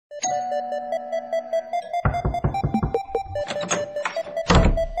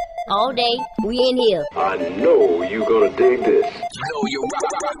All day, we in here. I know you gonna dig this.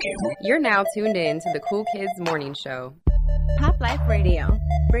 You're now tuned in to the Cool Kids Morning Show. Pop Life Radio,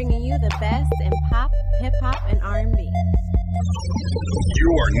 bringing you the best in pop, hip-hop, and R&B.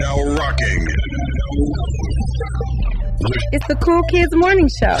 You are now rocking. It's the Cool Kids Morning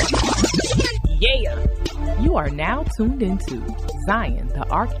Show. Yeah. You are now tuned into Zion, the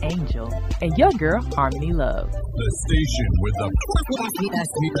Archangel, and your girl, Harmony Love. The station with the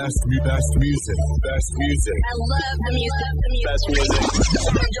best music. I love the music. Best music.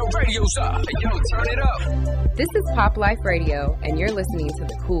 Turn your radios up. Yo, turn it up. This is Pop Life Radio, and you're listening to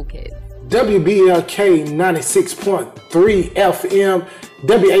the Cool Kids. WBLK 96.3 FM,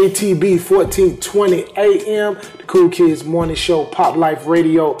 WATB 1420 AM, the Cool Kids Morning Show, Pop Life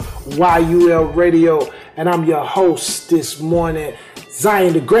Radio, YUL Radio, and I'm your host this morning,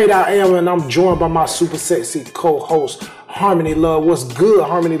 Zion the Great I Am, and I'm joined by my super sexy co-host, Harmony Love. What's good,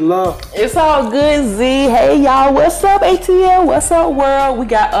 Harmony Love? It's all good, Z. Hey, y'all. What's up, ATL? What's up, world? We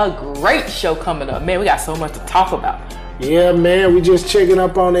got a great show coming up. Man, we got so much to talk about. Yeah, man, we just checking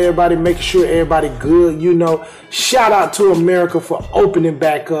up on everybody, making sure everybody good, you know. Shout out to America for opening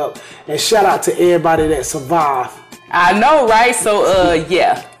back up, and shout out to everybody that survived. I know, right? So,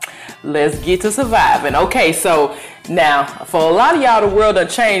 yeah, let's get to surviving. Okay, so now, for a lot of y'all, the world done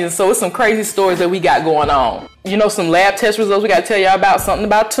changed, and so it's some crazy stories that we got going on. You know, some lab test results we got to tell y'all about, something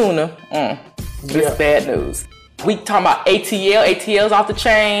about tuna. It's bad news. We talking about ATL. ATL's off the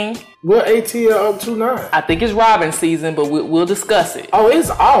chain. What ATL up to now? I think it's robbing season, but we'll discuss it. Oh,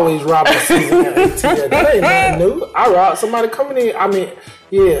 it's always robbing season at ATL. That ain't nothing new. I robbed somebody coming in. I mean,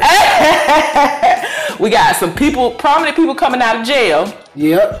 yeah. We got some people, prominent people coming out of jail.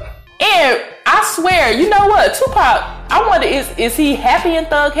 Yep. And I swear, you know what? Tupac, I wonder, is he happy in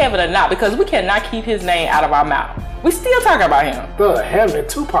Thug Heaven or not? Because we cannot keep his name out of our mouth. We still talking about him. Thug Heaven,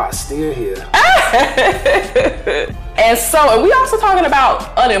 Tupac's still here. And we also talking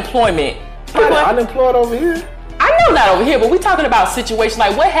about unemployment. People unemployed over here? I know not over here, but we talking about situations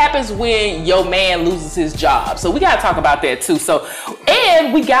like what happens when your man loses his job. So we got to talk about that too. So,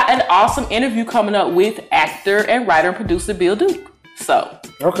 and we got an awesome interview coming up with actor and writer and producer Bill Duke. So,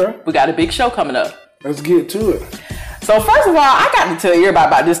 okay, we got a big show coming up. Let's get to it. So first of all, I got to tell everybody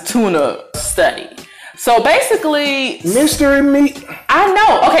about this tuna study. So basically, mystery meat. I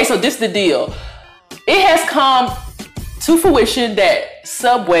know. Okay, so this is the deal. It has come to fruition that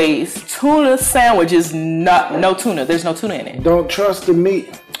Subway's tuna sandwich is no tuna. There's no tuna in it. Don't trust the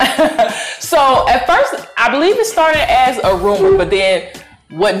meat. So at first, I believe it started as a rumor, but then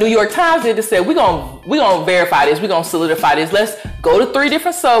what New York Times did is said, we're gonna verify this, we're gonna solidify this. Let's go to 3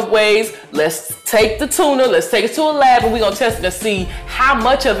 different Subways, let's take the tuna, let's take it to a lab, and we're gonna test it to see how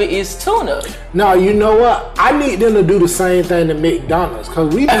much of it is tuna. No, you know what? I need them to do the same thing to McDonald's,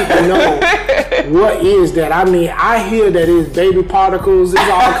 because we need to know what is that. I mean, I hear that it's baby particles, there's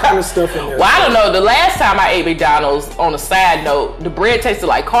all kind of stuff in there. Well, I don't know. The last time I ate McDonald's, on a side note, the bread tasted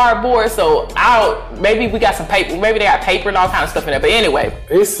like cardboard, so maybe we got some paper, maybe they got paper and all kind of stuff in there, but anyway.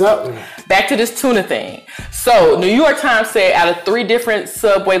 It's something. Back to this tuna thing. So, New York Times said out of 3 different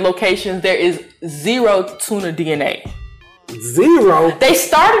Subway locations, there is 0 tuna DNA. 0? They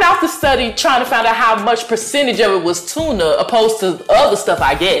started off the study trying to find out how much percentage of it was tuna opposed to other stuff,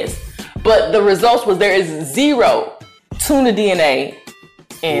 I guess. But the results was there is 0 tuna DNA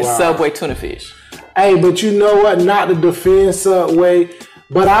in Subway tuna fish. Hey, but you know what? Not to defend Subway,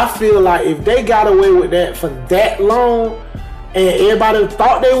 but I feel like if they got away with that for that long, and everybody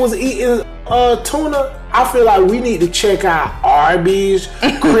thought they was eating tuna, I feel like we need to check out Arby's,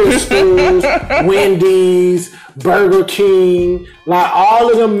 Crystal's, Wendy's, Burger King, like all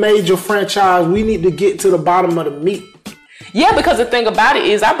of them major franchises. We need to get to the bottom of the meat. Yeah, because the thing about it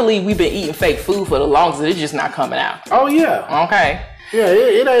is, I believe we've been eating fake food for the longest, it's just not coming out. Oh, yeah. Okay. Yeah,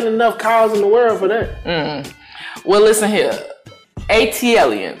 it ain't enough cows in the world for that. Well, listen here.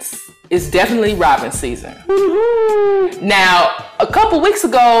 ATLians, it's definitely robbing season. Now, a couple weeks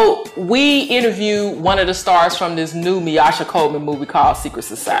ago, we interviewed one of the stars from this new Miasha Coleman movie called Secret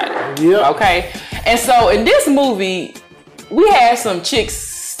Society. Yeah. Okay? And so, in this movie, we had some chicks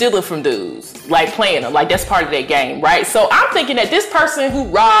stealing from dudes, like playing them, like that's part of their game, right? So I'm thinking that this person who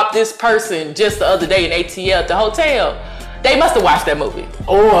robbed this person just the other day in ATL at the hotel, they must have watched that movie.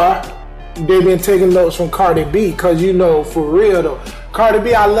 Or they've been taking notes from Cardi B, because you know, for real though, Cardi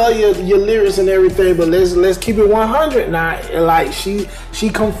B, I love your lyrics and everything, but let's keep it 100 now. Like she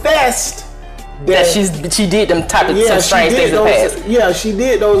confessed that she did them type of some strange things in the past. Yeah, she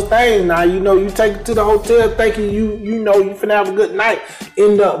did those things. Now, you know, you take it to the hotel thinking you finna have a good night,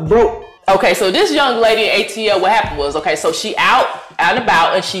 end up broke. Okay, so this young lady in ATL, what happened was, okay, so she out and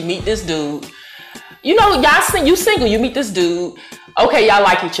about and she meet this dude. You know, you single, you meet this dude. Okay, y'all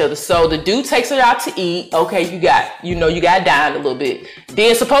like each other. So the dude takes her out to eat. Okay, you got dined a little bit.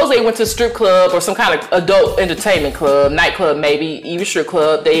 Then suppose they went to a strip club or some kind of adult entertainment club, nightclub maybe, even strip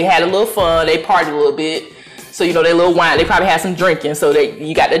club. They had a little fun. They partied a little bit. So, you know, they little wine. They probably had some drinking. So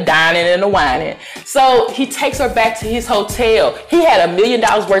you got the dining and the whining. So he takes her back to his hotel. He had $1 million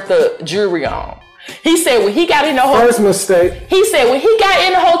worth of jewelry on. He said when he got in the hotel. First mistake. He said when he got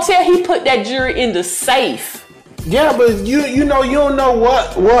in the hotel, he put that jewelry in the safe. Yeah, but you don't know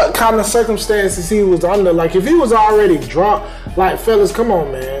what kind of circumstances he was under. Like, if he was already drunk, like, fellas, come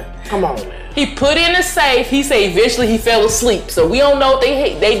on, man. He put in the safe. He said eventually he fell asleep. So we don't know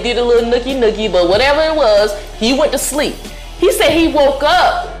if they did a little nookie, but whatever it was, he went to sleep. He said he woke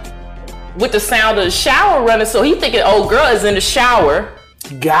up with the sound of the shower running. So he thinking old girl is in the shower.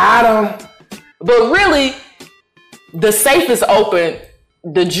 Got him. But really, the safe is open.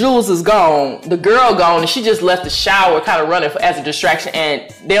 The jewels is gone, the girl gone, and she just left the shower kind of running as a distraction, and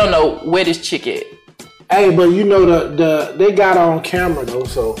they don't know where this chick is. Hey, but you know they got her on camera though,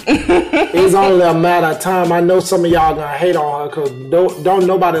 so it's only a matter of time. I know some of y'all gonna hate on her because don't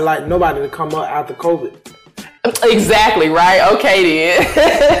nobody like nobody to come up after COVID. Exactly, right? Okay then.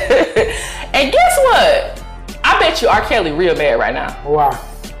 And guess what? I bet you R. Kelly real mad right now. Why?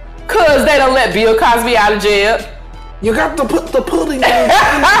 Cause they don't let Bill Cosby out of jail. You got to put the pudding in the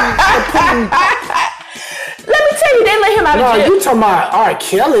pudding. Let me tell you, they let him out of jail. No, you talking about R.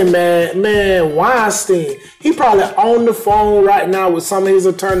 Kelly, man, Weinstein. He probably on the phone right now with some of his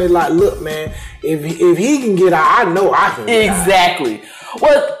attorneys like, look, man, if he can get out, I know I can get out. Exactly.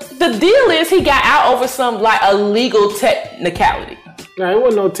 Well, the deal is he got out over some like a legal technicality. No, it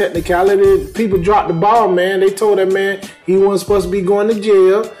wasn't no technicality. People dropped the ball, man. They told that man he wasn't supposed to be going to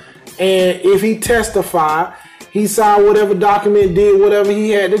jail. And if he testified, he signed whatever document, did whatever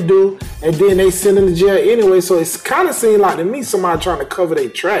he had to do, and then they sent him to jail anyway. So it's kind of seemed like to me somebody trying to cover their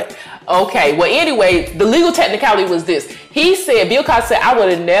track. Okay, well anyway, the legal technicality was this. He said, Bill Cosby said, I would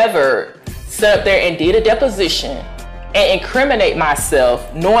have never sat up there and did a deposition and incriminate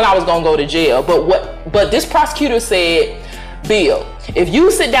myself knowing I was going to go to jail. But this prosecutor said, Bill, if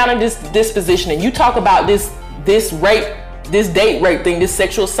you sit down in this position and you talk about this rape, this date rape thing, this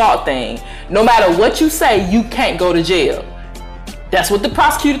sexual assault thing, no matter what you say, you can't go to jail. That's what the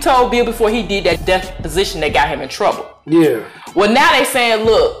prosecutor told Bill before he did that deposition that got him in trouble. Yeah. Well, now they saying,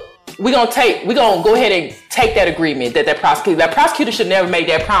 look, we're gonna go ahead and take that agreement that prosecutor should never make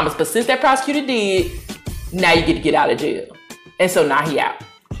that promise, but since that prosecutor did, now you get to get out of jail. And so now he out.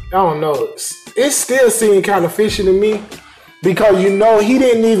 I don't know. It still seemed kind of fishy to me because, you know, he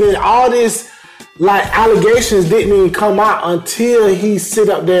didn't even, all this like allegations didn't even come out until he sit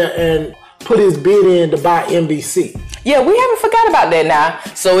up there and put his bid in to buy NBC. Yeah, we haven't forgot about that now.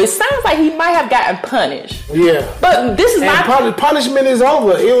 So it sounds like he might have gotten punished. Yeah. But this is not... punishment is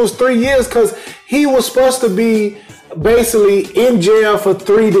over. It was 3 years because he was supposed to be basically in jail for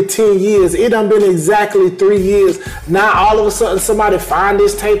 3 to 10 years. It done been exactly 3 years. Now all of a sudden somebody find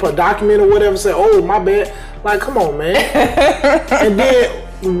this tape or document or whatever, say, oh, my bad. Like, come on, man. And then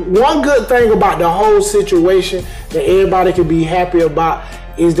one good thing about the whole situation that everybody can be happy about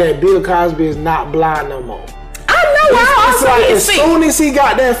is that Bill Cosby is not blind no more. It's like as soon as he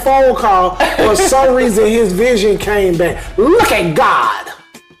got that phone call, for some reason his vision came back. Look at God.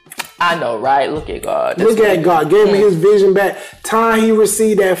 I know, right? Look at God. Look at God. Gave me his vision back. Time he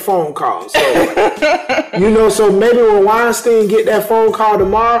received that phone call. So, you know, so maybe when Weinstein get that phone call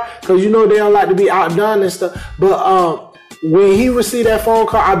tomorrow, because you know they don't like to be outdone and stuff, but when he received that phone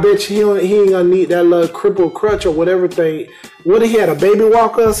call, I bet you he ain't gonna need that little crippled crutch or whatever thing. What, he had a baby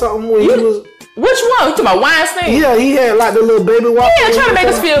walker or something when he was... Which one? You talking about Weinstein? Yeah, he had like the little baby walker. Yeah, trying to make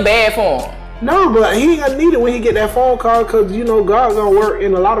us feel bad for him. No, but he ain't gonna need it when he get that phone call because, you know, God's gonna work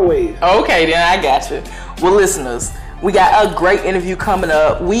in a lot of ways. Okay, then I got you. Well, listeners, we got a great interview coming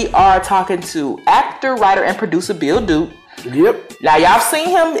up. We are talking to actor, writer, and producer Bill Duke. Yep. Now, y'all seen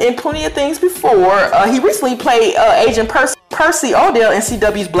him in plenty of things before. He recently played Agent Percy Odell in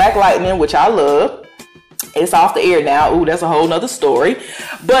CW's Black Lightning, which I love. It's off the air now. Ooh, that's a whole nother story.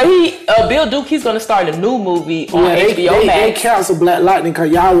 But Bill Duke, he's going to start a new movie on HBO Max. They canceled Black Lightning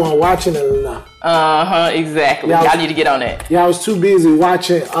because y'all weren't watching it enough. Exactly. Y'all need to get on that. Y'all was too busy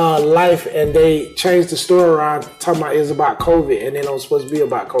watching Life, and they changed the story around talking about it's about COVID, and then it was supposed to be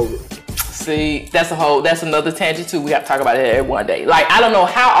about COVID. See, that's another tangent too. We got to talk about it one day. Like, I don't know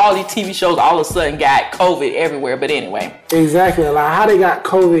how all these TV shows all of a sudden got COVID everywhere, but anyway. Exactly. Like how they got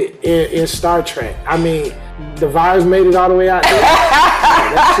COVID in Star Trek. I mean, the virus made it all the way out there.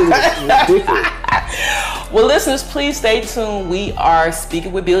 That shit is ridiculous. Well, listeners, please stay tuned. We are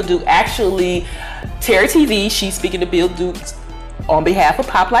speaking with Bill Duke. Actually, Terry TV, she's speaking to Bill Duke on behalf of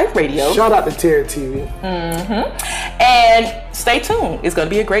Pop Life Radio. Shout out to Terry TV. And stay tuned. It's going to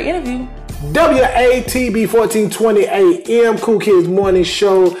be a great interview. WATB 1420 AM, Cool Kids Morning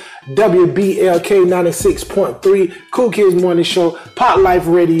Show. WBLK 96.3, Cool Kids Morning Show, Pop Life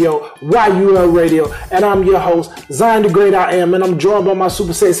Radio, YUL Radio, and I'm your host, Zion the Great I Am, and I'm joined by my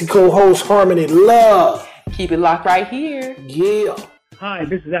super sexy co-host, Harmony Love. Keep it locked right here. Yeah. Hi,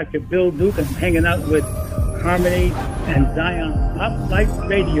 this is Dr. Bill Duke. I'm hanging out with Harmony and Zion, Pop Life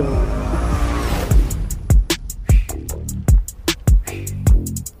Radio.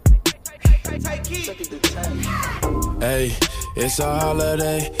 Hey, it's a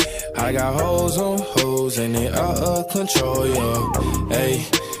holiday. I got hoes on hoes and they out of control, yo. Hey,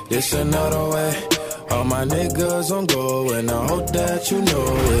 it's another way. All my niggas on go and I hope that you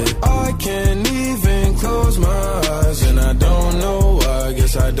know it. I can't even close my eyes and I don't know why.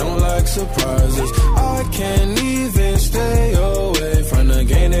 Guess I don't like surprises. I can't even stay away from the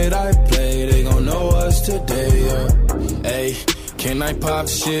game that I play. They gon' know us today, yeah. Hey, can I pop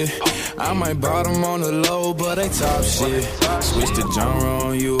shit? I might bottom on the low, but they top shit. Switch the genre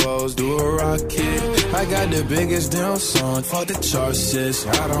on you hoes, do a rock hit. I got the biggest damn song, fuck the chart sis.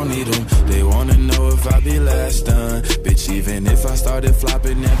 I don't need them, they wanna know if I be last done. Bitch, even if I started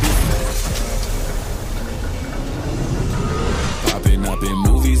flopping, that be fast. Popping up in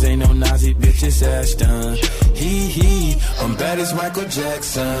movies, ain't no Nazi bitches ass done. Hee, I'm bad as Michael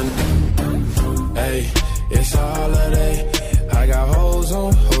Jackson. Hey, it's a holiday. I got hoes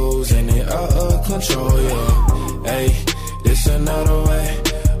on hoes and they out of control, yeah. Hey, this another way.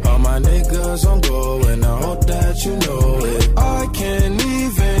 All my niggas on go and I hope that you know it. I can't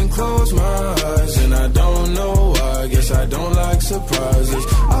even close my eyes and I don't know why. Guess I don't like surprises.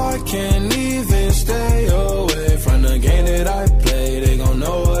 I can't even stay away from the game that I play. They gon'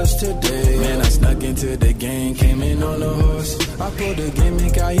 know us today. Man, I snuck into the game, came in on the horse. I pulled the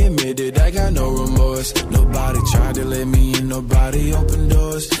gimmick, I admitted I got no remorse. Nobody tried to let me in, nobody opened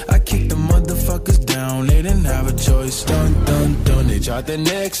doors. I kicked the motherfuckers down, they didn't have a choice. Dun, dun, dun, they tried to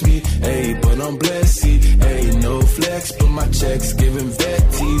next me. Ayy, but I'm blessed, ayy, no flex, but my checks giving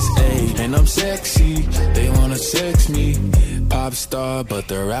vetties, ayy, and I'm sexy, they wanna sex me. Pop star, but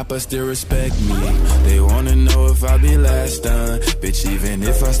the rappers still respect me. They wanna know if I be last done. Bitch, even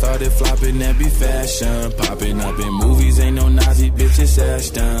if I started flopping, that be fashion. Popping up in movies, ain't no Nazi bitches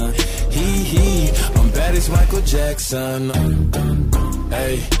ass done. Hee, I'm bad as Michael Jackson.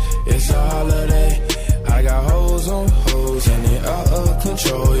 Hey, it's a holiday. I got hoes on hoes and they out of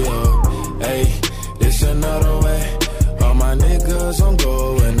control, yo. Hey, it's another way. All my niggas on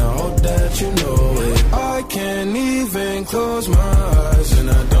go and I hope that you know it. I can't even close my eyes and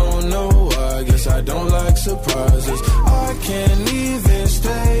I don't know why. Guess I don't like surprises. I can't even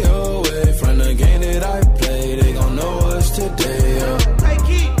stay away from the game that I play. They gon' know us today, yeah. Hey,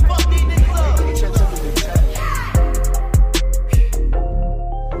 Keith, fuck these niggas up.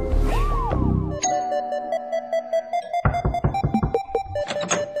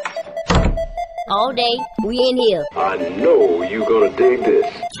 All day, we in here. I know you gonna dig this.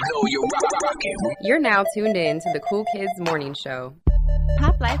 You're now tuned in to the Cool Kids Morning Show.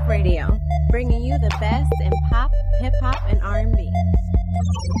 Pop Life Radio, bringing you the best in pop, hip hop, and R&B.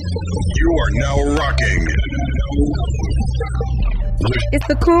 You are now rocking. It's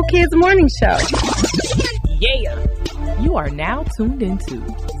the Cool Kids Morning Show. Yeah. You are now tuned into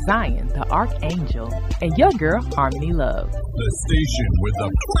Zion, the Archangel, and your girl, Harmony Love. The station with the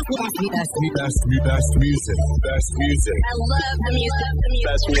best music. Best music. I love the music.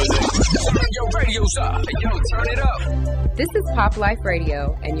 Best music. Turn your radios up. Yo, turn it up. This is Pop Life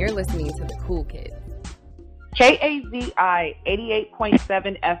Radio, and you're listening to the Cool Kids. KAZI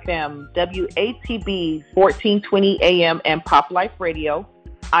 88.7 FM, WATB 1420 AM, and Pop Life Radio.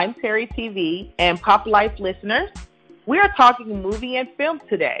 I'm Terry TV, and Pop Life listeners, we are talking movie and film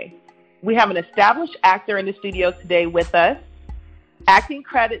today. We have an established actor in the studio today with us, acting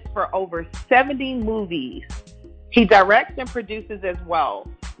credits for over 70 movies. He directs and produces as well.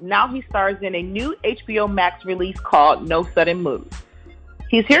 Now he stars in a new HBO Max release called No Sudden Moves.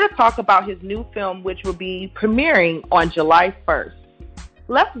 He's here to talk about his new film, which will be premiering on July 1st.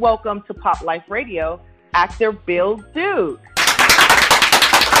 Let's welcome to Pop Life Radio, actor Bill Duke.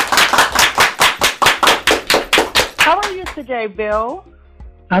 How are you today, Bill?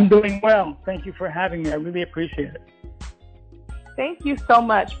 I'm doing well. Thank you for having me. I really appreciate it. Thank you so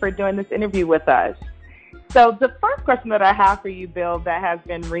much for doing this interview with us. So the first question that I have for you, Bill, that has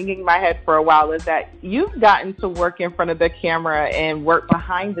been ringing my head for a while is that you've gotten to work in front of the camera and work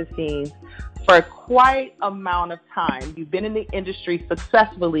behind the scenes for quite amount of time. You've been in the industry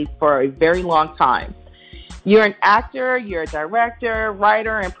successfully for a very long time. You're an actor, you're a director,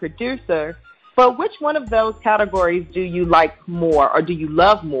 writer, and producer. But which one of those categories do you like more or do you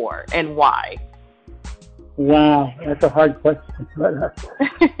love more, and why? Wow, that's a hard question.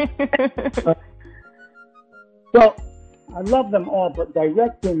 Well, I love them all, but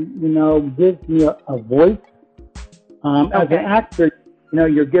directing, gives me a voice. As an actor,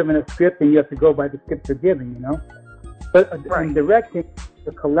 you're given a script and you have to go by the script you're given, But in directing,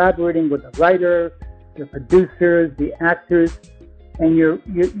 you're collaborating with the writer, the producers, the actors, and you're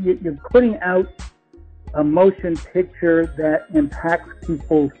putting out a motion picture that impacts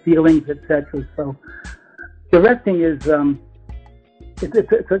people's feelings, etc. So directing is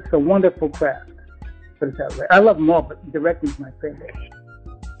it's a wonderful craft. Put it that way. I love them all, but directing is my favorite.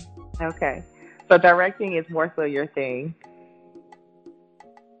 Okay, so directing is more so your thing.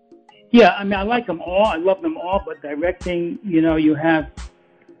 Yeah, I mean, I like them all. I love them all, but directing, it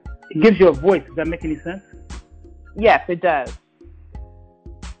gives you a voice. Does that make any sense? Yes, it does.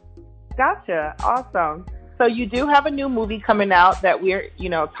 Gotcha. Awesome. So you do have a new movie coming out that we're,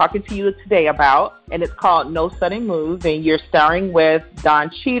 talking to you today about, and it's called No Sudden Moves, and you're starring with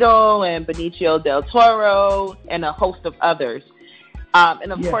Don Cheadle and Benicio del Toro and a host of others,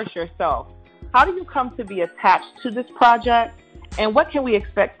 and of course yourself. How do you come to be attached to this project, and what can we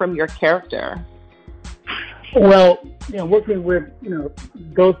expect from your character? Well, working with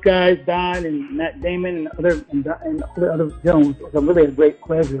those guys, Don and Matt Damon and other films, was really a great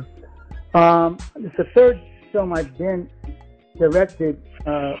pleasure. It's the third film I've been directed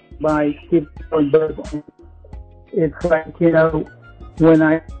by Steve Spielberg. It's like, when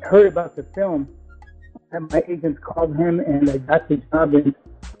I heard about the film, my agents called him and I got the job and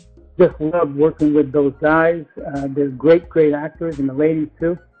just loved working with those guys. They're great actors, and the ladies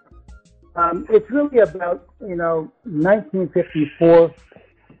too. It's really about, 1954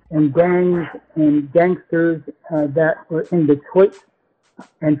 and gangs and gangsters that were in Detroit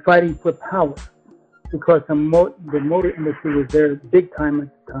and fighting for power, because the motor industry was there big time at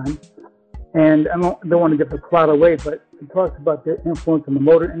the time. And I don't want to give the plot away, but it talks about the influence in the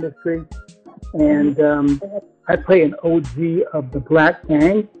motor industry. And I play an OG of the Black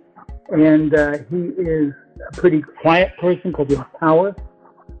Gang, and he is a pretty quiet person because he has power.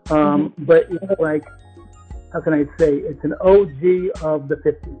 But it's like, how can I say? It's an OG of the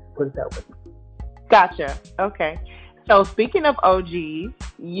 50s, put it that way. Gotcha. Okay. So speaking of OGs,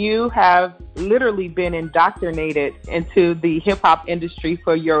 you have literally been indoctrinated into the hip-hop industry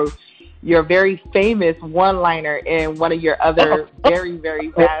for your very famous one-liner in one of your other very, very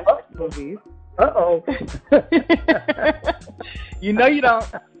vast movies. Uh-oh. You don't,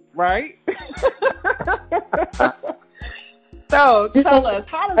 right? So tell us,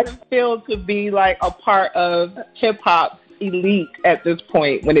 how does it feel to be like a part of hip-hop's elite at this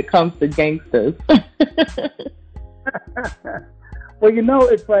point when it comes to gangsters? Well,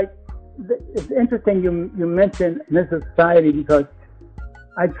 it's like, it's interesting you mentioned this society, because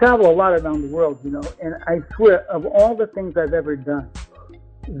I travel a lot around the world, and I swear, of all the things I've ever done,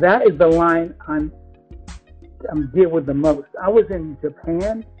 that is the line I'm deal with the most. I was in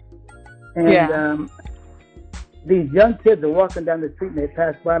Japan, and these young kids are walking down the street and they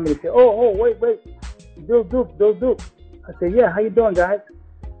pass by me and say, oh, wait, Bill Duke. I say, yeah, how you doing, guys?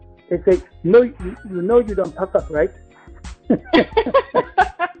 They say, no, you don't puff up, right?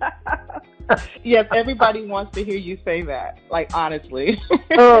 Yes, everybody wants to hear you say that, like, honestly.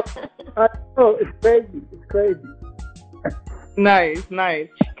 It's crazy. Nice.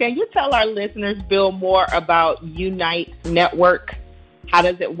 Can you tell our listeners, Bill, more about Unite Network? How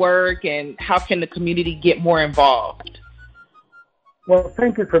does it work, and how can the community get more involved? Well,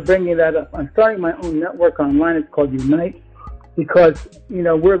 thank you for bringing that up. I'm starting my own network online. It's called Unite, because,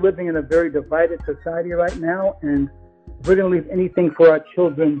 we're living in a very divided society right now, and if we're going to leave anything for our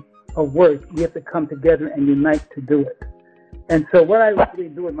children of worth, we have to come together and unite to do it. And so what I really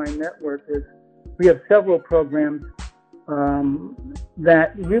do with my network is we have several programs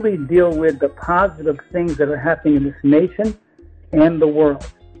that really deal with the positive things that are happening in this nation and the world.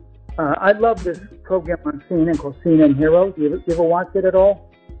 I love this program on CNN called CNN Heroes. You ever watched it at all?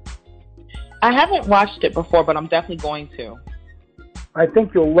 I haven't watched it before, but I'm definitely going to. I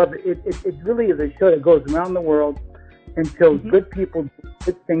think you'll love it. It really is a show that goes around the world and shows good people do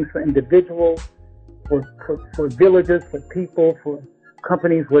good things for individuals, for villages, for people, for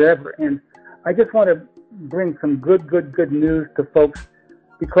companies, whatever. And I just want to bring some good news to folks,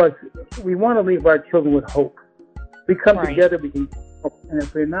 because we want to leave our children with hope. We come together, we can hope. And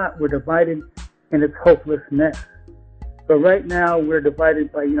if we're not, we're divided, and it's hopelessness. But right now, we're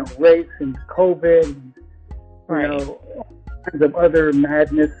divided by, race and COVID, and, all kinds of other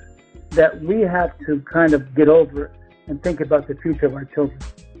madness that we have to kind of get over and think about the future of our children.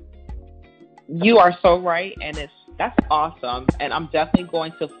 You are so right, and that's awesome. And I'm definitely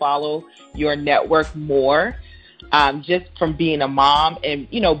going to follow your network more, just from being a mom and,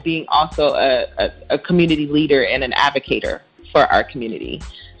 being also a community leader and an advocator for our community.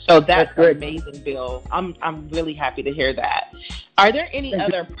 So that's amazing, Bill. I'm really happy to hear that. Are there any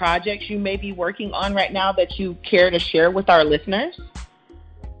other projects you may be working on right now that you care to share with our listeners?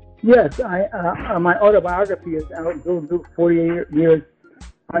 Yes, my autobiography is out. Bill Duke, 48 years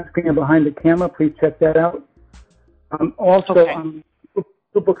on screen and behind the camera. Please check that out.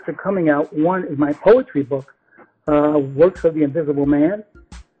 Two books are coming out. One is my poetry book, Works of the Invisible Man.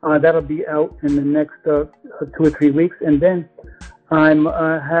 That'll be out in the next 2 or 3 weeks. And then I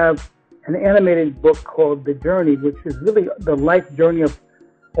have an animated book called The Journey, which is really the life journey of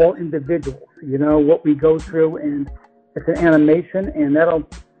all individuals, what we go through. And it's an animation, and that'll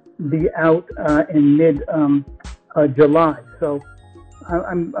be out in mid-July. So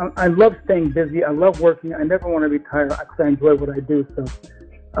I love staying busy. I love working. I never want to retire because I enjoy what I do. So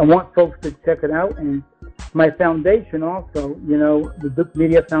I want folks to check it out. And my foundation also, the Duke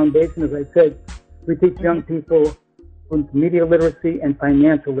Media Foundation, as I said, we teach young people media literacy and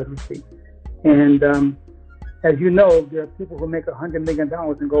financial literacy. And as you know, there are people who make $100 million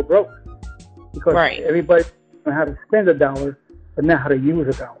and go broke because everybody knows how to spend a dollar, but not how to use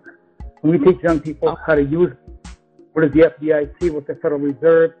a dollar. And we teach young people how to use it. What is the FDIC, what's the Federal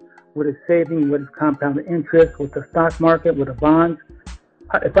Reserve, what is saving, what is compounded interest, what's the stock market, what are bonds.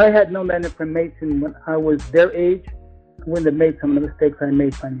 If I had known that information when I was their age, I wouldn't have made some of the mistakes I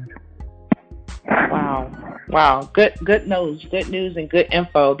made financially. Wow. Good news and good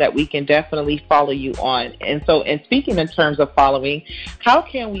info that we can definitely follow you on. And so, and speaking in terms of following, how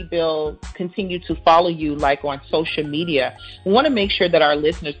can we, Bill, continue to follow you like on social media? We want to make sure that our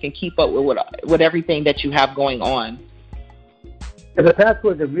listeners can keep up with everything that you have going on. The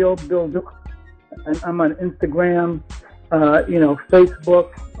password is Real Bill Duke. I'm on Instagram,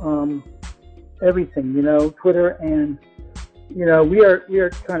 Facebook, everything, Twitter, and we are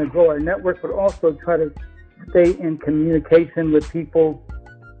trying to grow our network, but also try to stay in communication with people,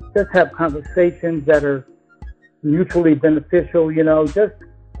 just have conversations that are mutually beneficial, just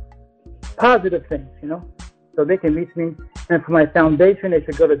positive things, so they can reach me. And for my foundation, they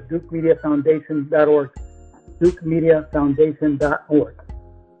should go to DukeMediaFoundation.org, DukeMediaFoundation.org.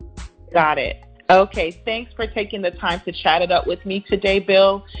 Got it. Okay, thanks for taking the time to chat it up with me today,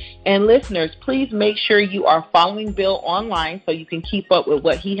 Bill. And listeners, please make sure you are following Bill online so you can keep up with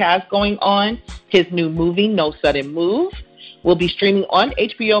what he has going on. His new movie, No Sudden Move, will be streaming on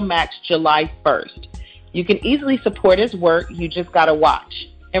HBO Max July 1st. You can easily support his work. You just got to watch.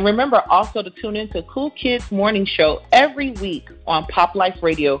 And remember also to tune in to Cool Kids Morning Show every week on Pop Life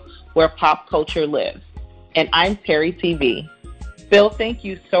Radio, where pop culture lives. And I'm Terry TV. Bill, thank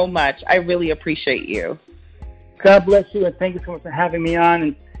you so much. I really appreciate you. God bless you, and thank you so much for having me on.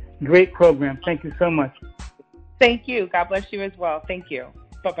 And great program. Thank you so much. Thank you. God bless you as well. Thank you.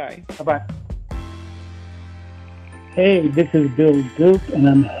 Bye-bye. Bye-bye. Hey, this is Bill Duke, and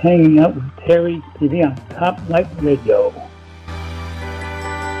I'm hanging out with Terry TV on Pop Life Radio.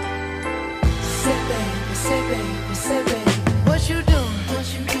 Say baby, what you doing?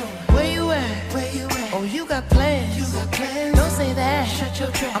 Where you at? Oh, you got plans. Don't say that. Shut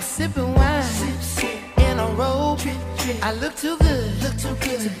your trap. I'm sipping wine in a robe. I look too good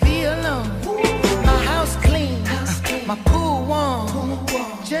to be alone. My house clean, my pool warm.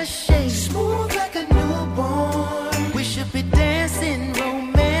 Just shake smooth like a newborn. We should be dancing,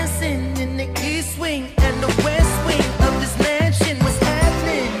 romancing in the east wing and the west wing of this mansion. What's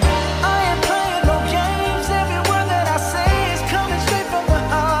happening? I ain't playing no games. Every word that I say is coming straight from the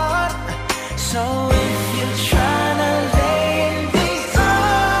heart. So if you're trying to lay in these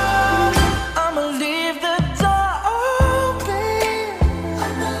arms, I'ma leave the door open.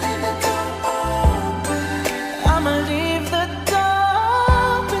 I'ma leave the door open. I'ma leave the door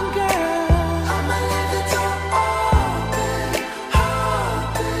open, girl. I'ma leave the door open,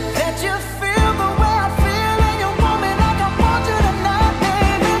 open. Let you feel the way I feel, and you want me like I want you tonight,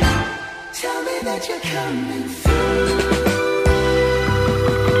 baby. Tell me that you're coming through.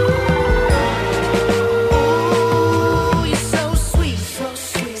 Ooh, you're so sweet, so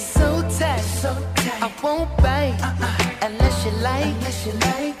tight. I won't bite unless you like. you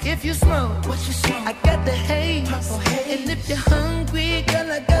like? If you smoke, what you smoke? I got the haze. And if you're hungry,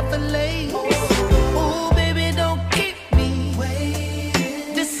 girl, I got fillets. Ooh, baby, don't keep me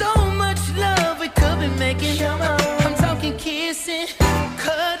waiting. There's so much love we could be making. I'm talking kissing,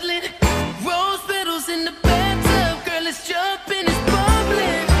 cuddling, rose petals in the bathtub. Girl, it's jumping, it's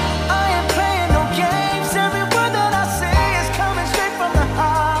bubbling. I ain't playing no games. Every word that I say is coming straight from the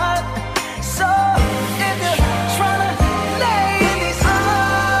heart. So if you're trying to lay in these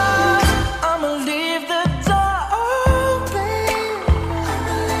arms, I'ma leave the door open.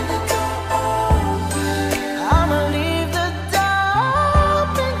 I'ma leave the door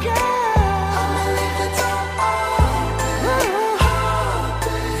open, girl. I'ma leave the door open.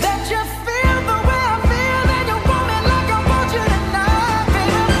 That you feel the way I feel, and you want me like I want you tonight,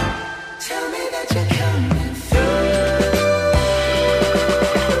 baby. Tell me that you're coming through.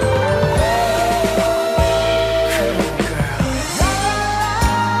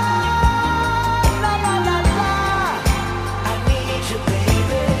 La la la la, I need you,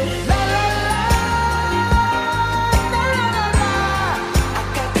 baby. La la la, I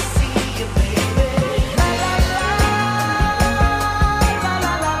got to see you, baby. La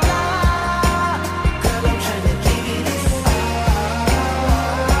la la, girl, I'm trying to give you this.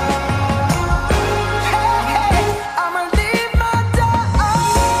 Hey, I'ma leave my door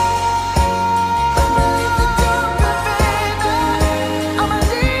open. I'ma leave the door open, baby. I'ma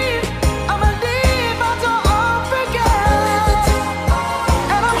leave my door open, girl.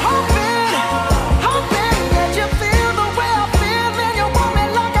 And I'm hoping that you feel the way I feel, and you want me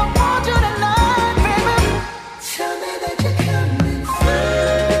like I want you tonight, baby. Tell me that you're coming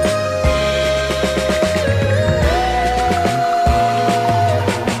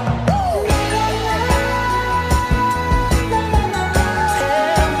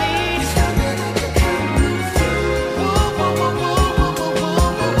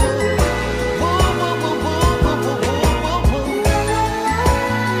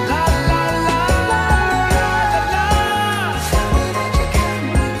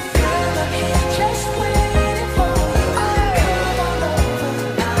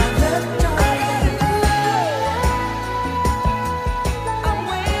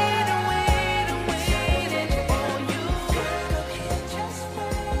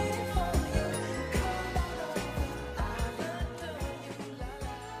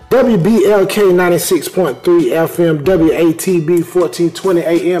WBLK 96.3 FM, WATB 1420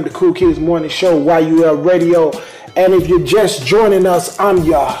 AM, the Cool Kids Morning Show, YUL Radio. And if you're just joining us, I'm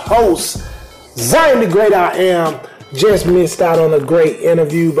your host, Zion the Great I Am. Just missed out on a great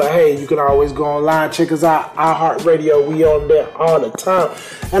interview, but hey, you can always go online, check us out, iHeartRadio. We on there all the time.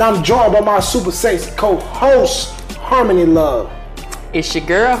 And I'm joined by my super sexy co-host, Harmony Love. It's your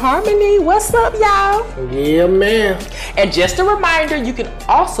girl Harmony. What's up, y'all? Yeah, man. And just a reminder, you can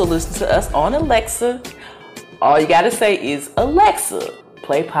also listen to us on Alexa. All you gotta say is, Alexa,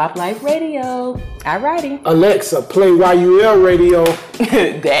 play Pop Life Radio. Alrighty. Alexa, play YUL Radio.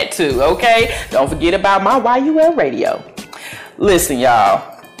 That too, okay? Don't forget about my YUL Radio. Listen,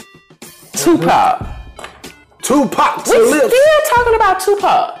 y'all. Tupac. Tupac to We lips. still talking about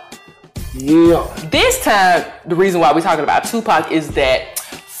Tupac. Yeah. This time, the reason why we're talking about Tupac is that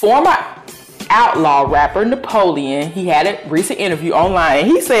former outlaw rapper Napoleon, he had a recent interview online, and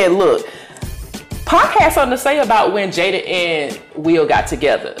he said, look, Pac had something to say about when Jada and Will got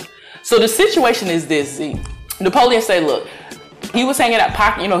together. So the situation is this, Z. Napoleon said, look, he was hanging out,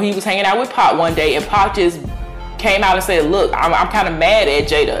 Pac, he was hanging out with Pac one day, and Pac just came out and said, look, I'm kind of mad at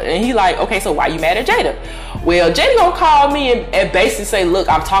Jada. And he like, okay, so why you mad at Jada? Well, Jada gonna call me and basically say, look,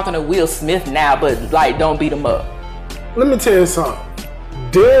 I'm talking to Will Smith now, but like, don't beat him up. Let me tell you something.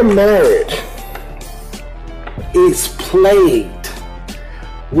 Their marriage is plagued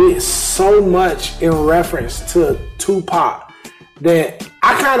with so much in reference to Tupac that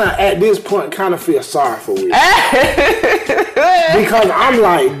I kind of, at this point, kind of feel sorry for Will. Because I'm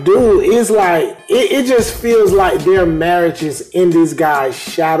like, dude, it's like, it just feels like their marriage is in this guy's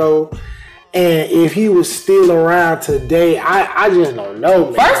shadow. And if he was still around today, I just don't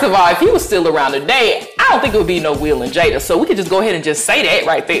know, man. First of all, if he was still around today, I don't think it would be no Will and Jada. So we could just go ahead and just say that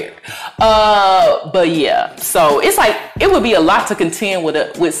right there. But yeah, so it's like, it would be a lot to contend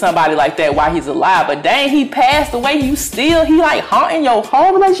with somebody like that while he's alive. But dang, he passed away. He like haunting your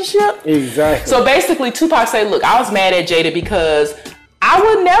whole relationship. Exactly. So basically, Tupac said, look, I was mad at Jada because I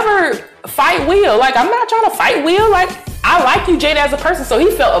would never fight Will. Like, I'm not trying to fight Will. Like, I like you, Jada, as a person. So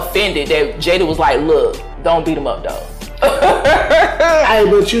he felt offended that Jada was like, look, don't beat him up, though. Hey,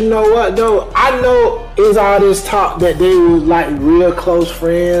 but you know what, though? I know it's all this talk that they were like real close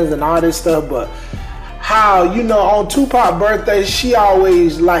friends and all this stuff, but how, you know, on Tupac's birthday, she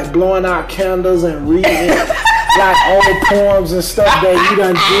always like blowing out candles and reading like old poems and stuff that you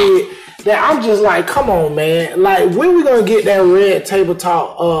done did. That I'm just like, come on, man. Like, when we gonna get that red table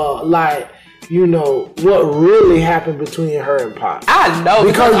talk? Like, you know, what really happened between her and Pop? I know,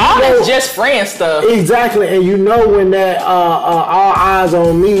 because all that's just friend stuff. Exactly, and you know when that All Eyes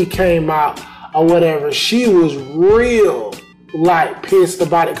on Me came out or whatever, she was real like pissed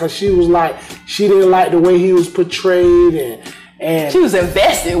about it because she was like, she didn't like the way he was portrayed, and she was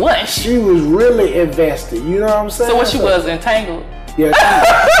invested, wasn't she? She was really invested. You know what I'm saying? So what she was, entangled? Yeah,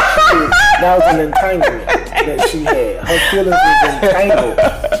 that was an entanglement that she had. Her feelings was entangled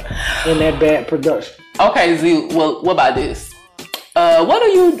in that bad production. Okay, Z. Well, what about this?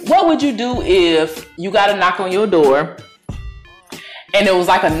 What would you do if you got a knock on your door and it was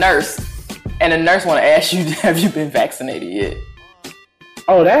like a nurse, and the nurse want to ask you, have you been vaccinated yet?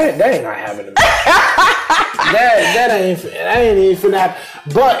 Oh, that ain't not happening. that ain't even finna happen.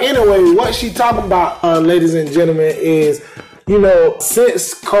 But anyway, what she talking about, ladies and gentlemen, is, you know,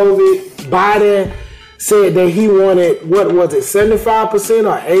 since COVID, Biden said that he wanted, what was it, 75%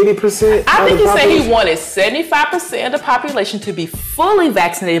 or 80%? I think he said he wanted 75% of the population to be fully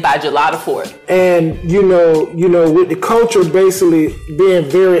vaccinated by July the 4th. And, you know, with the culture basically being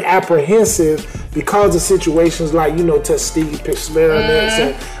very apprehensive because of situations like, you know, Tuskegee experiments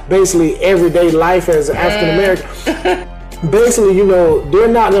and basically everyday life as an African American. Basically, you know, they're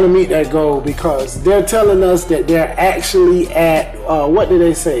not going to meet that goal because they're telling us that they're actually at, what did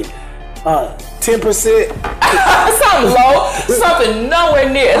they say? 10%? Something low, something nowhere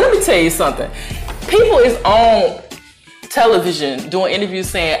near. Let me tell you something. People is on television doing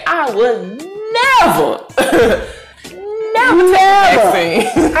interviews saying, I would never take vaccine.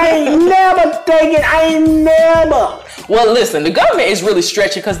 I ain't never taking, I ain't never. Well, listen, the government is really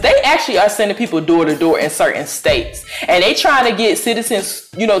stretching because they actually are sending people door to door in certain states, and they trying to get citizens,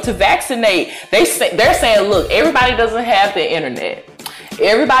 you know, to vaccinate. They're saying, look, everybody doesn't have the internet.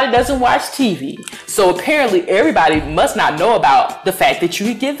 Everybody doesn't watch TV. So apparently everybody must not know about the fact that you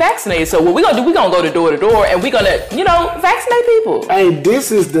could get vaccinated. So what we're going to do, we're going to go door to door and we're going to, you know, vaccinate people. Hey, this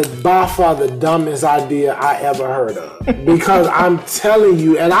is by far the dumbest idea I ever heard of. Because I'm telling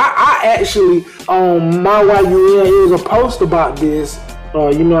you, and I actually, on My YUL, it was a post about this.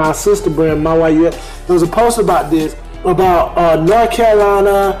 You know, our sister brand, My YUL, there was a post about this, about North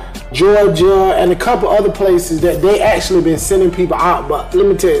Carolina, Georgia, and a couple other places that they actually been sending people out. But let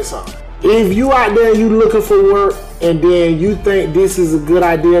me tell you something. If you out there, you looking for work, and then you think this is a good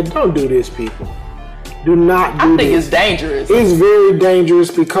idea, don't do this, people. Do not do this. I think it's dangerous. It's very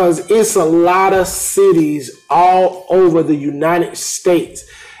dangerous because it's a lot of cities all over the United States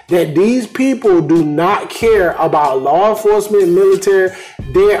that these people do not care about law enforcement, military.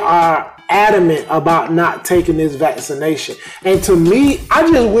 They are adamant about not taking this vaccination. And to me, I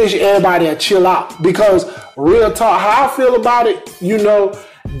just wish everybody would chill out because real talk, how I feel about it, you know,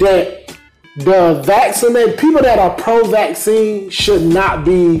 that the vaccinated people that are pro-vaccine should not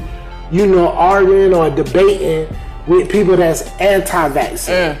be, you know, arguing or debating with people that's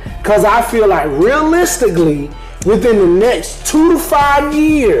anti-vaccine. Because I feel like realistically, within the next 2 to 5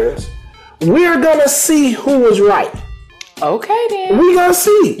 years, we're gonna see who was right. Okay then. We gonna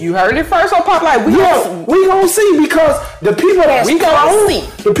see. You heard it first on Pop Life. We gonna see because the people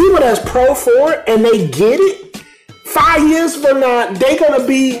that's pro for it and they get it, 5 years from now they gonna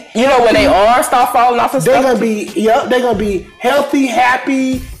be. You know when they arms start falling off and stuff. They're gonna be healthy,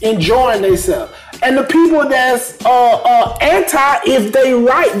 happy, enjoying themselves. And the people that's anti, if they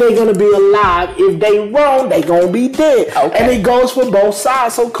right, they're gonna be alive. If they wrong, they gonna be dead. Okay. And it goes for both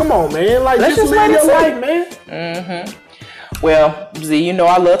sides. So come on, man. Like, let's just live your life, man. Mm-hmm. Well, Z, you know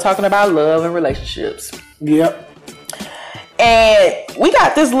I love talking about love and relationships. Yep. And we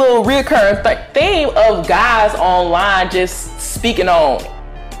got this little recurring theme of guys online just speaking on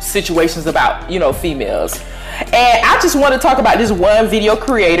situations about, you know, females. And I just want to talk about this one video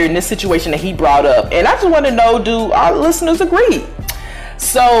creator in this situation that he brought up. And I just want to know, do our listeners agree?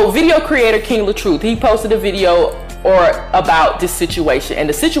 So video creator King LaTruth, he posted a video about this situation. And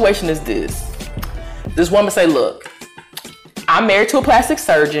the situation is this. This woman say, look, I'm married to a plastic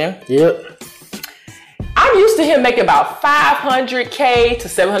surgeon. Yep. I'm used to him making about $500K to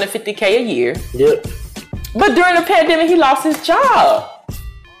 $750K a year. Yep. But during the pandemic, he lost his job.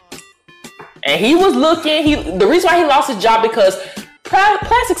 And he was looking, the reason why he lost his job because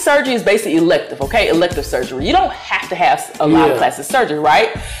plastic surgery is basically elective, okay? Elective surgery. You don't have to have a lot of plastic surgery,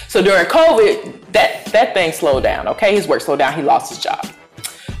 right? So during COVID, that thing slowed down, okay? His work slowed down, he lost his job.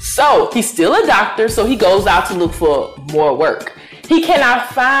 So he's still a doctor, so he goes out to look for more work. He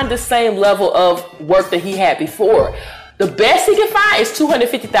cannot find the same level of work that he had before. The best he can find is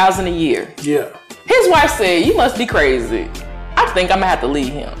 $250,000 a year. Yeah. His wife said, "You must be crazy. I think I'm gonna have to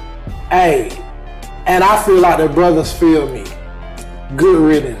leave him." Hey, and I feel like the brothers feel me. Good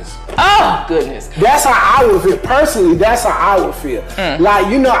riddance. Oh, goodness. That's how I would feel. Personally, that's how I would feel. Like,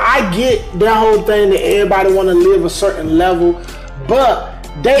 you know, I get that whole thing that everybody want to live a certain level, but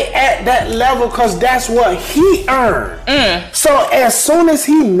they at that level because that's what he earned. So as soon as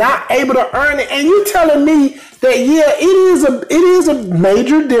he not able to earn it, and you telling me that, yeah, it is a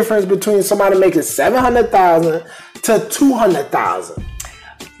major difference between somebody making $700,000 to $200,000.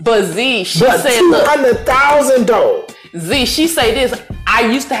 But Z, she but said, $200,000 though. Z, she say this, I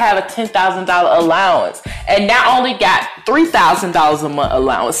used to have a $10,000 allowance and now only got $3,000 a month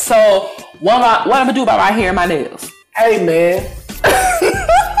allowance. So what am I gonna do about my hair and my nails? Hey man,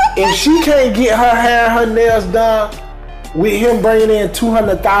 if she can't get her hair and her nails done with him bringing in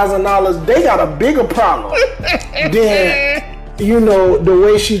 $200,000, they got a bigger problem than, you know, the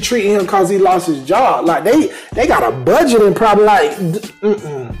way she treating him because he lost his job. Like they got a budgeting problem. Like,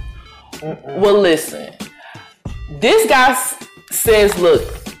 Well, listen. This guy says, look,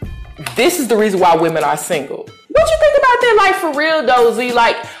 this is the reason why women are single. What you think about that? Like, for real though, Z?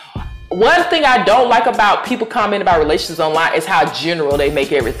 Like, one thing I don't like about people commenting about relationships online is how general they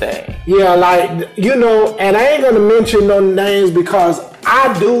make everything. Yeah, like, you know, and I ain't gonna mention no names because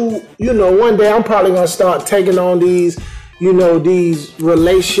I do, you know, one day I'm probably gonna start taking on these, you know, these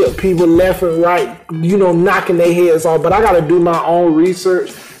relationship people left and right, you know, knocking their heads off. But I gotta do my own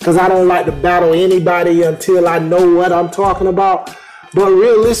research because I don't like to battle anybody until I know what I'm talking about. But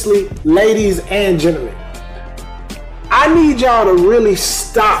realistically, ladies and gentlemen, I need y'all to really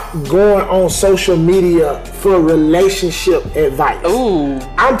stop going on social media for relationship advice. Ooh.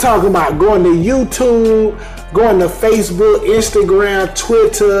 I'm talking about going to YouTube, going to Facebook, Instagram,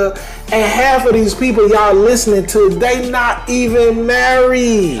 Twitter, and half of these people y'all listening to, they not even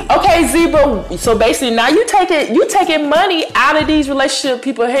married. Okay, Zebra. So basically, now you taking money out of these relationship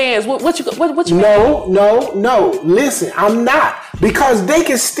people's hands. What you? No. Listen, I'm not, because they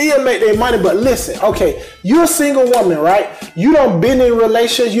can still make their money. But listen, okay, you're a single woman, right? You done been in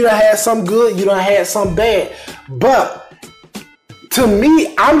relationships. You done had some good. You done had some bad. But to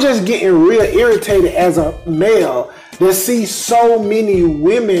me, I'm just getting real irritated as a male that sees so many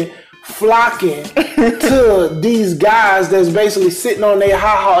women flocking to these guys that's basically sitting on their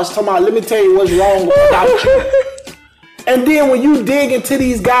high horse talking about, let me tell you what's wrong about you. And then when you dig into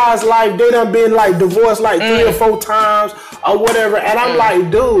these guys' life, they done been like divorced like 3 or 4 times or whatever. And I'm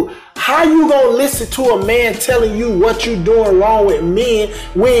like, dude, how you gonna listen to a man telling you what you doing wrong with men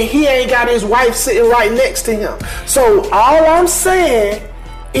when he ain't got his wife sitting right next to him? So all I'm saying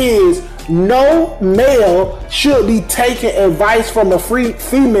is, no male should be taking advice from a free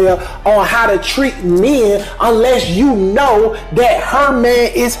female on how to treat men unless you know that her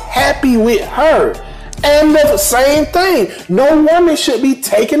man is happy with her. And the same thing, no woman should be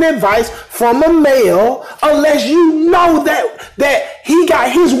taking advice from a male unless you know that he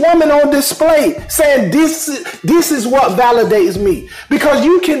got his woman on display saying this is what validates me. Because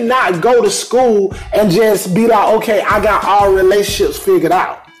you cannot go to school and just be like, okay, I got all relationships figured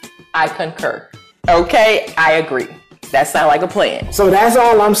out. I concur. Okay, I agree. That sounds like a plan. So that's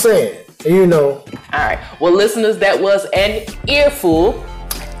all I'm saying, you know. All right. Well, listeners, that was an earful.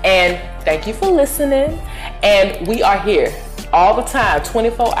 And thank you for listening. And we are here all the time,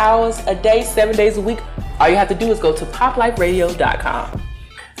 24 hours a day, 7 days a week. All you have to do is go to popliferadio.com.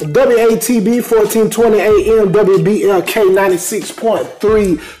 WATB 1420 AM, WBLK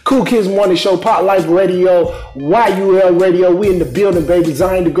 96.3, Cool Kids Morning Show, Pop Life Radio, YUL Radio. We in the building, baby.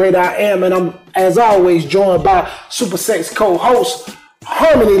 Zion the Great I Am. And I'm, as always, joined by Super Sex co-host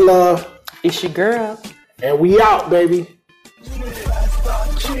Harmony Love. It's your girl. And we out, baby.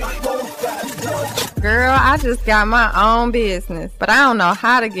 Girl, I just got my own business, but I don't know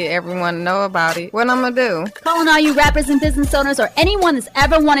how to get everyone to know about it. What I'm gonna do? Calling all you rappers and business owners or anyone that's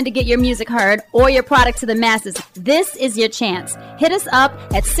ever wanted to get your music heard or your product to the masses. This is your chance. Hit us up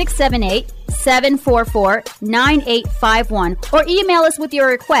at 678-744-9851 or email us with your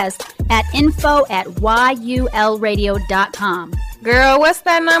request at info@yulradio.com. Girl, what's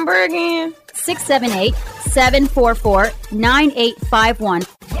that number again? 678-744-9851.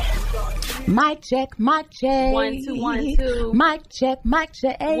 Mic check, mic check. 1 2 1 2. Mic check, mic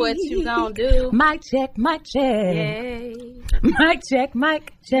check. What you gonna do? Mic check, mic check. Yay. Mic check,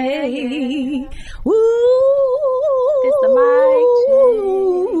 mic check. Yeah. Woo. It's the mic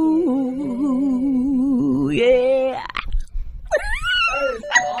check. Yeah.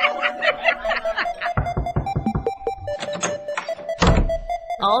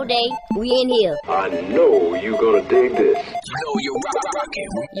 we in here. I know you gonna dig this.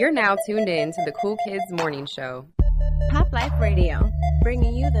 You're now tuned in to the Cool Kids Morning Show. Pop Life Radio,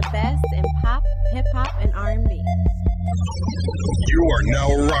 bringing you the best in pop, hip hop, and R&B. You are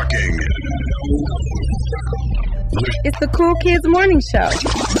now rocking. It's the Cool Kids Morning Show.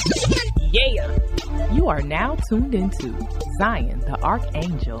 Yeah. You are now tuned into Zion the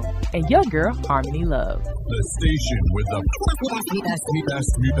Archangel and your girl Harmony Love. The station with the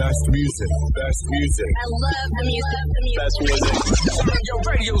best music. Best music. I love the music. Best music. Turn your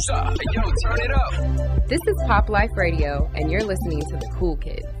radios up. Yo, turn it up. This is Pop Life Radio, and you're listening to the Cool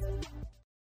Kids.